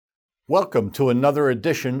Welcome to another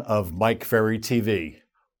edition of Mike Ferry TV.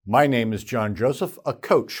 My name is John Joseph, a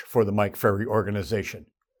coach for the Mike Ferry organization.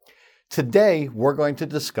 Today, we're going to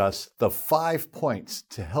discuss the 5 points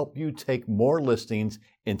to help you take more listings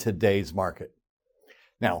in today's market.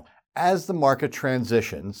 Now, as the market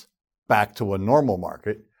transitions back to a normal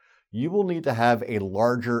market, you will need to have a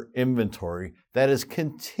larger inventory that is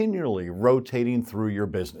continually rotating through your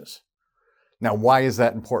business. Now, why is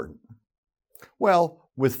that important? Well,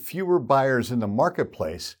 with fewer buyers in the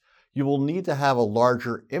marketplace, you will need to have a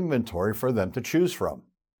larger inventory for them to choose from.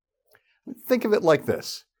 Think of it like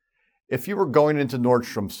this. If you were going into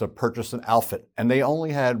Nordstrom's to purchase an outfit and they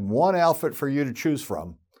only had one outfit for you to choose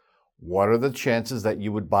from, what are the chances that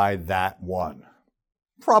you would buy that one?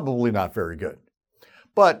 Probably not very good.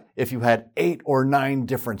 But if you had 8 or 9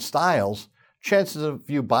 different styles, chances of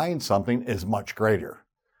you buying something is much greater.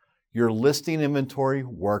 Your listing inventory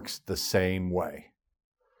works the same way.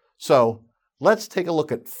 So let's take a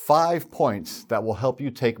look at 5 points that will help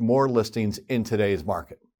you take more listings in today's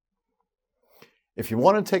market. If you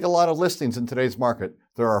want to take a lot of listings in today's market,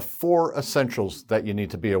 there are 4 essentials that you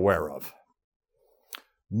need to be aware of.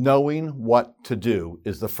 Knowing what to do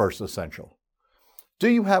is the first essential. Do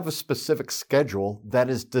you have a specific schedule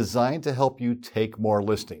that is designed to help you take more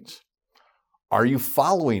listings? Are you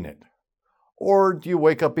following it? Or do you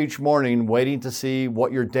wake up each morning waiting to see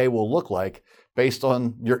what your day will look like based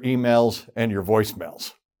on your emails and your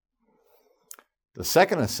voicemails? The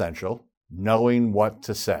second essential, knowing what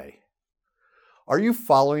to say. Are you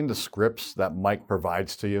following the scripts that Mike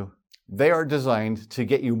provides to you? They are designed to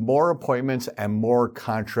get you more appointments and more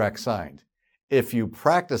contracts signed if you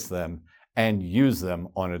practice them and use them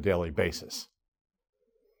on a daily basis.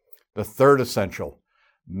 The third essential,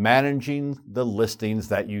 managing the listings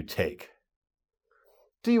that you take.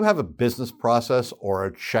 Do you have a business process or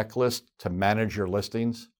a checklist to manage your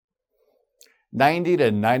listings? 90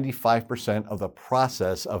 to 95% of the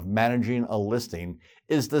process of managing a listing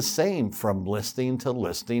is the same from listing to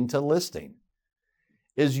listing to listing.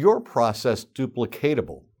 Is your process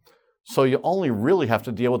duplicatable? So you only really have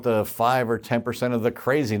to deal with the 5 or 10% of the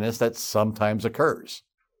craziness that sometimes occurs.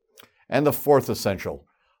 And the fourth essential,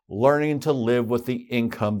 learning to live with the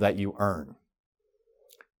income that you earn.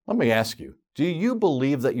 Let me ask you, do you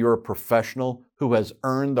believe that you're a professional who has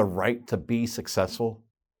earned the right to be successful?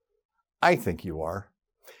 I think you are.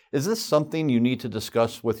 Is this something you need to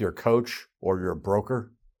discuss with your coach or your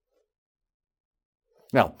broker?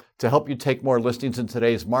 Now, to help you take more listings in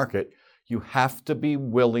today's market, you have to be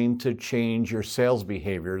willing to change your sales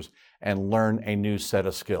behaviors and learn a new set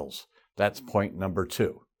of skills. That's point number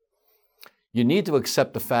 2. You need to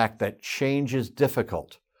accept the fact that change is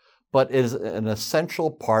difficult, but is an essential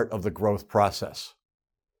part of the growth process.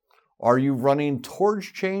 Are you running towards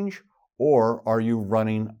change or are you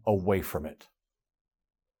running away from it?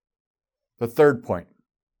 The third point,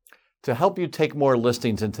 to help you take more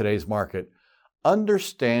listings in today's market,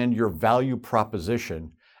 understand your value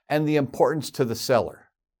proposition and the importance to the seller.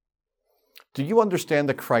 Do you understand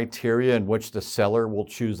the criteria in which the seller will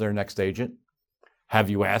choose their next agent? Have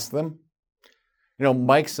you asked them?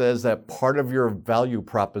 Mike says that part of your value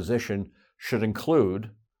proposition should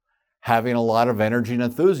include having a lot of energy and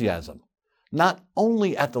enthusiasm, not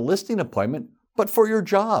only at the listing appointment, but for your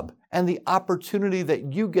job and the opportunity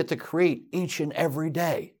that you get to create each and every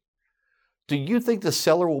day. Do you think the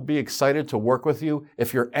seller will be excited to work with you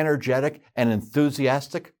if you're energetic and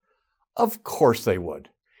enthusiastic? Of course they would.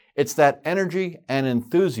 It's that energy and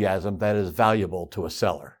enthusiasm that is valuable to a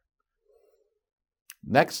seller.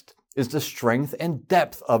 Next is the strength and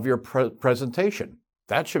depth of your presentation.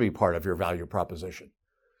 That should be part of your value proposition.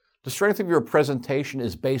 The strength of your presentation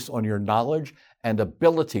is based on your knowledge and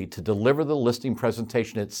ability to deliver the listing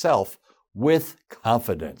presentation itself with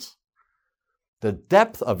confidence. The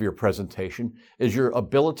depth of your presentation is your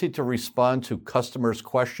ability to respond to customers'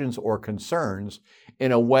 questions or concerns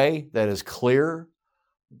in a way that is clear,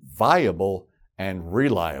 viable, and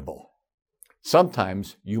reliable.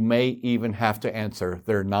 Sometimes you may even have to answer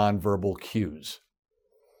their nonverbal cues.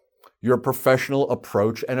 Your professional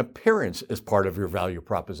approach and appearance is part of your value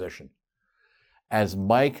proposition. As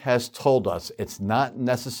Mike has told us, it's not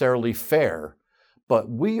necessarily fair, but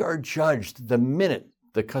we are judged the minute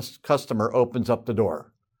the customer opens up the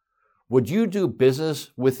door. Would you do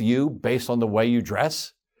business with you based on the way you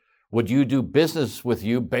dress? Would you do business with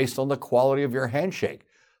you based on the quality of your handshake,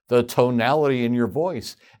 the tonality in your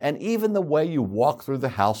voice, and even the way you walk through the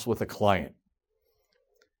house with a client?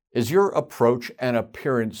 Is your approach and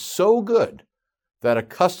appearance so good that a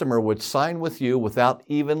customer would sign with you without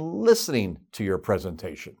even listening to your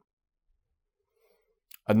presentation?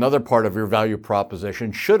 Another part of your value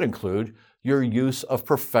proposition should include your use of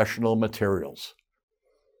professional materials.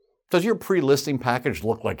 Does your pre-listing package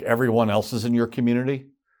look like everyone else's in your community?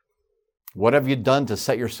 What have you done to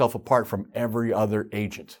set yourself apart from every other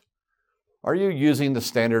agent? Are you using the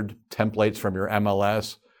standard templates from your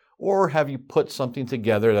MLS, or have you put something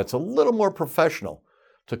together that's a little more professional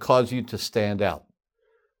to cause you to stand out?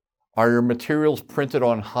 Are your materials printed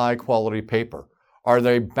on high quality paper? Are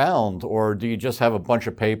they bound, or do you just have a bunch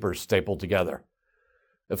of papers stapled together?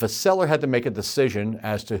 If a seller had to make a decision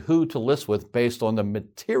as to who to list with based on the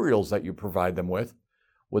materials that you provide them with,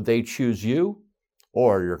 would they choose you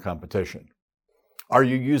or your competition? Are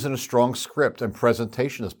you using a strong script and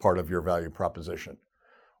presentation as part of your value proposition?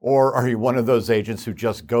 Or are you one of those agents who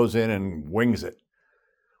just goes in and wings it?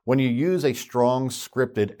 When you use a strong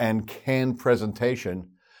scripted and canned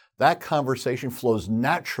presentation, that conversation flows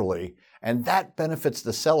naturally, and that benefits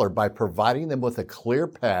the seller by providing them with a clear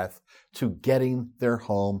path to getting their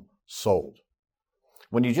home sold.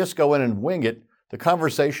 When you just go in and wing it, the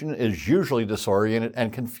conversation is usually disoriented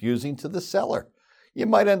and confusing to the seller. You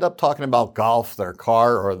might end up talking about golf, their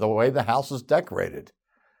car, or the way the house is decorated.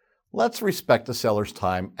 Let's respect the seller's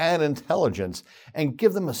time and intelligence and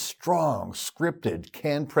give them a strong, scripted,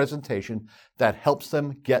 canned presentation that helps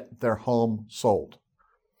them get their home sold.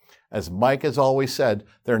 As Mike has always said,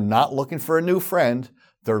 they're not looking for a new friend.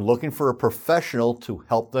 They're looking for a professional to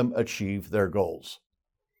help them achieve their goals.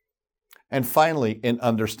 And finally, in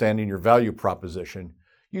understanding your value proposition,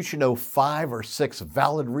 you should know 5 or 6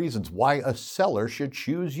 valid reasons why a seller should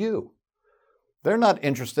choose you. They're not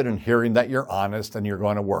interested in hearing that you're honest and you're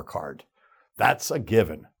going to work hard. That's a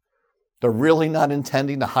given. They're really not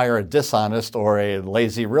intending to hire a dishonest or a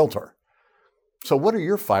lazy realtor. So what are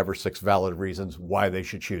your 5 or 6 valid reasons why they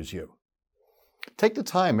should choose you? Take the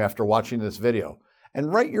time after watching this video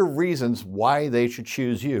and write your reasons why they should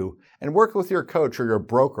choose you, and work with your coach or your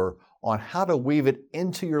broker on how to weave it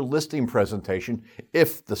into your listing presentation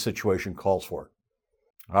if the situation calls for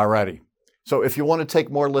it. Alrighty. So if you want to take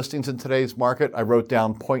more listings in today's market, I wrote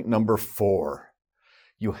down point number 4.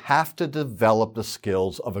 You have to develop the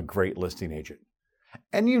skills of a great listing agent.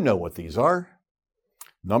 And you know what these are.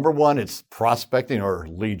 Number 1, it's prospecting or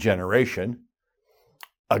lead generation,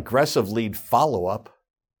 aggressive lead follow-up,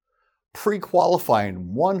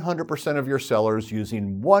 pre-qualifying 100% of your sellers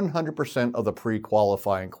using 100% of the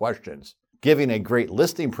pre-qualifying questions, giving a great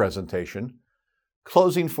listing presentation,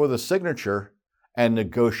 closing for the signature, and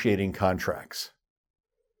negotiating contracts.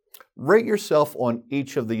 Rate yourself on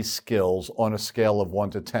each of these skills on a scale of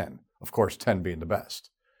 1 to 10, of course 10 being the best.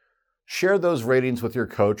 Share those ratings with your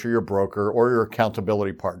coach or your broker or your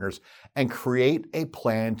accountability partners and create a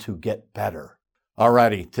plan to get better.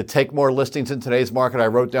 Alrighty, to take more listings in today's market, I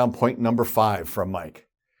wrote down point number 5 from Mike.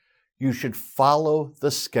 You should follow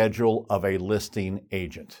the schedule of a listing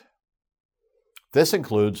agent. This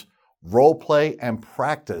includes role play and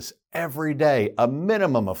practice every day, a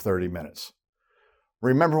minimum of 30 minutes.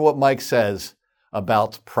 Remember what Mike says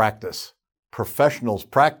about practice. Professionals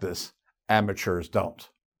practice, amateurs don't.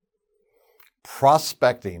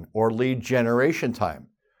 Prospecting or lead generation time,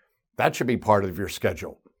 that should be part of your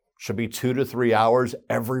schedule. Should be 2 to 3 hours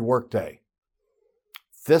every workday.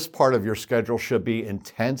 This part of your schedule should be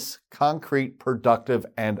intense, concrete, productive,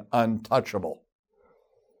 and untouchable.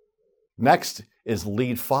 Next is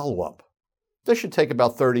lead follow-up. This should take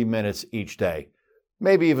about 30 minutes each day,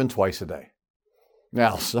 maybe even twice a day.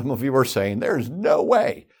 Now, some of you are saying, there's no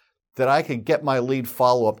way that I could get my lead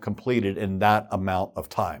follow-up completed in that amount of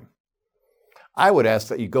time. I would ask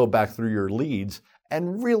that you go back through your leads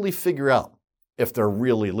and really figure out if they're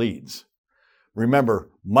really leads. Remember,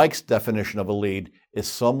 Mike's definition of a lead is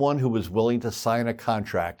someone who is willing to sign a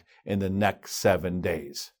contract in the next 7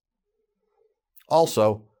 days.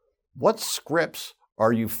 Also, what scripts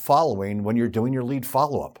are you following when you're doing your lead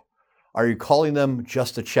follow-up? Are you calling them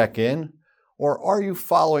just to check in, or are you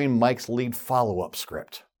following Mike's lead follow-up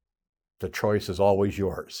script? The choice is always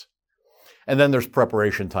yours. And then there's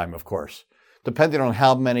preparation time, of course. Depending on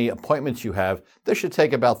how many appointments you have, this should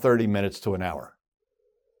take about 30 minutes to an hour.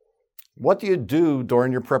 What do you do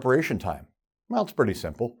during your preparation time? Well, it's pretty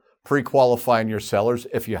simple. Pre-qualifying your sellers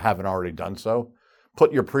if you haven't already done so.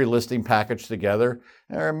 Put your pre-listing package together,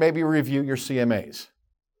 or maybe review your CMAs.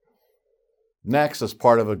 Next, as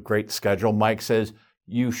part of a great schedule, Mike says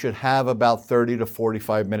you should have about 30 to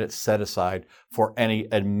 45 minutes set aside for any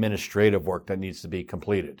administrative work that needs to be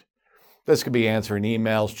completed. This could be answering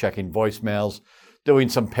emails, checking voicemails, doing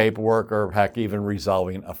some paperwork, or heck, even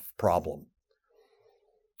resolving a problem.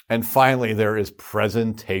 And finally, there is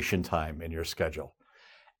presentation time in your schedule.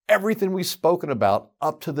 Everything we've spoken about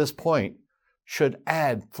up to this point should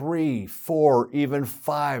add 3, 4, even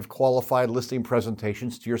 5 qualified listing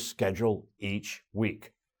presentations to your schedule each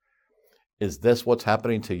week. Is this what's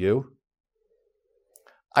happening to you?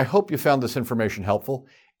 I hope you found this information helpful.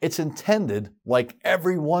 It's intended, like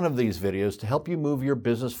every one of these videos, to help you move your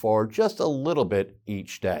business forward just a little bit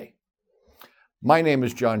each day. My name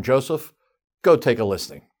is John Joseph. Go take a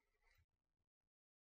listing.